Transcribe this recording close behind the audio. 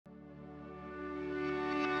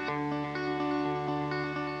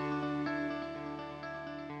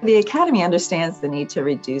The Academy understands the need to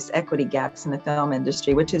reduce equity gaps in the film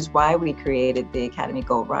industry, which is why we created the Academy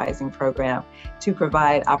Gold Rising program to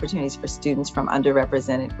provide opportunities for students from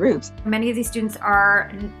underrepresented groups. Many of these students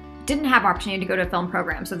didn't have opportunity to go to a film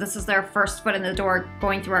program, so this is their first foot in the door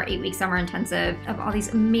going through our 8-week summer intensive of all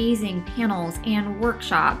these amazing panels and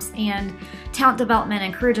workshops and talent development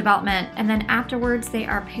and career development, and then afterwards they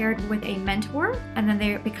are paired with a mentor and then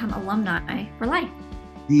they become alumni for life.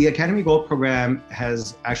 The Academy Gold program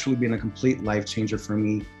has actually been a complete life changer for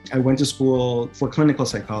me. I went to school for clinical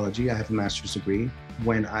psychology. I have a master's degree.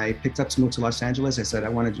 When I picked up to move to Los Angeles, I said I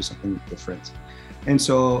want to do something different. And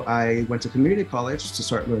so I went to community college to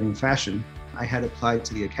start learning fashion. I had applied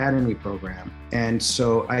to the Academy program. And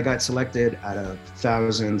so I got selected out of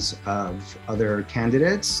thousands of other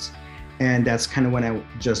candidates. And that's kind of when I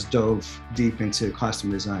just dove deep into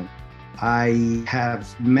costume design. I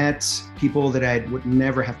have met people that I would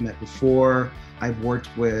never have met before. I've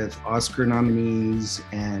worked with Oscar nominees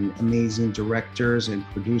and amazing directors and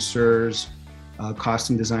producers,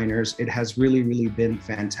 costume designers. It has really, really been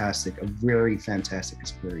fantastic, a very fantastic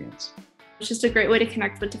experience. It's just a great way to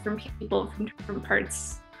connect with different people from different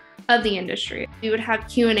parts of the industry. We would have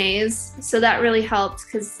Q&As, so that really helped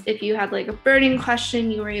because if you had like a burning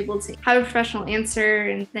question, you were able to have a professional answer,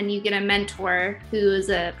 and then you get a mentor who is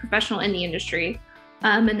a professional in the industry,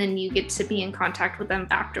 and then you get to be in contact with them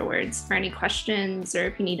afterwards for any questions or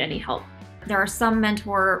if you need any help. There are some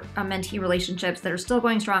mentor-mentee relationships that are still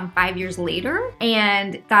going strong 5 years later,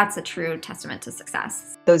 and that's a true testament to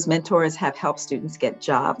success. Those mentors have helped students get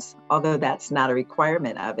jobs, although that's not a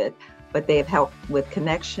requirement of it, but they have helped with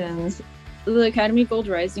connections. The Academy Gold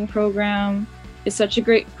Rising program is such a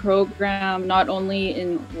great program, not only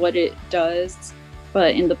in what it does,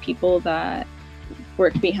 but in the people that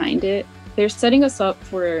work behind it. They're setting us up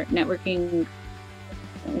for networking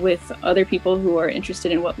with other people who are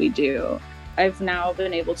interested in what we do. I've now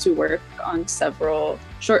been able to work on several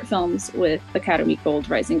short films with Academy Gold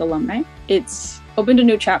Rising alumni. It's opened a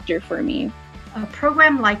new chapter for me. A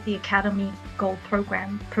program like the Academy Gold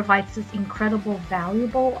program provides this incredible,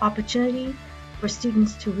 valuable opportunity for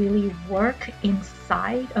students to really work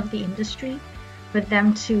inside of the industry, for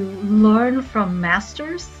them to learn from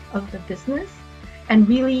masters of the business and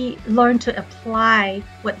really learn to apply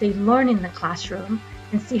what they learn in the classroom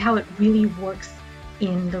and see how it really works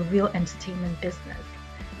in the real entertainment business.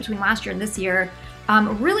 Between last year and this year,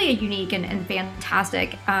 really a unique and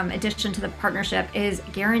fantastic addition to the partnership is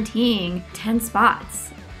guaranteeing 10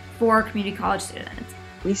 spots for community college students.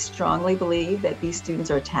 We strongly believe that these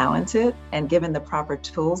students are talented, and given the proper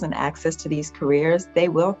tools and access to these careers, they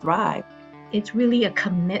will thrive. It's really a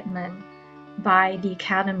commitment by the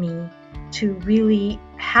Academy to really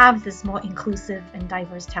have this more inclusive and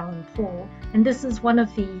diverse talent pool. And this is one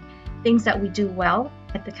of the things that we do well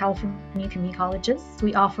at the California Community Colleges.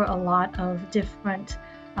 We offer a lot of different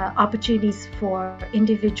opportunities for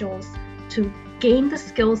individuals to gain the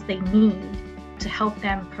skills they need to help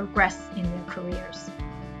them progress in their careers.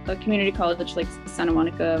 A community college like Santa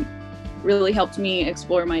Monica really helped me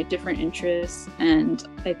explore my different interests, and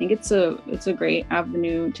I think it's a great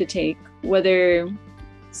avenue to take, whether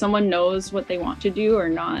someone knows what they want to do or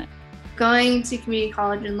not. Going to community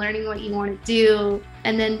college and learning what you want to do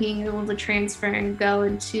and then being able to transfer and go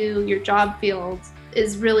into your job field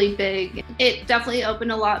is really big. It definitely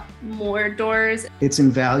opened a lot more doors. It's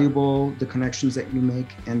invaluable, the connections that you make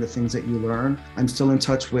and the things that you learn. I'm still in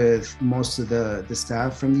touch with most of the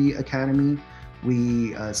staff from the Academy.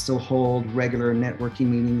 We still hold regular networking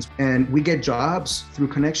meetings, and we get jobs through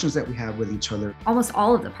connections that we have with each other. Almost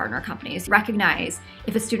all of the partner companies recognize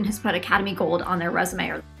if a student has put Academy Gold on their resume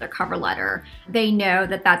or their cover letter, they know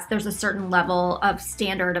that there's a certain level of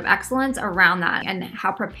standard of excellence around that and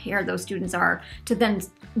how prepared those students are to then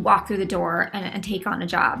walk through the door and take on a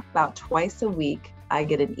job. About twice a week, I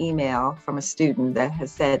get an email from a student that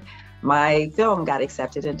has said, my film got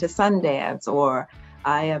accepted into Sundance, or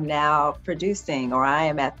I am now producing, or I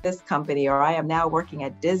am at this company, or I am now working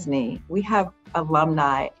at Disney. We have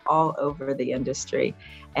alumni all over the industry,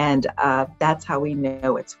 and that's how we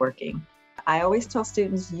know it's working. I always tell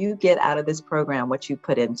students, you get out of this program what you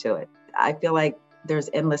put into it. I feel like there's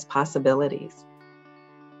endless possibilities.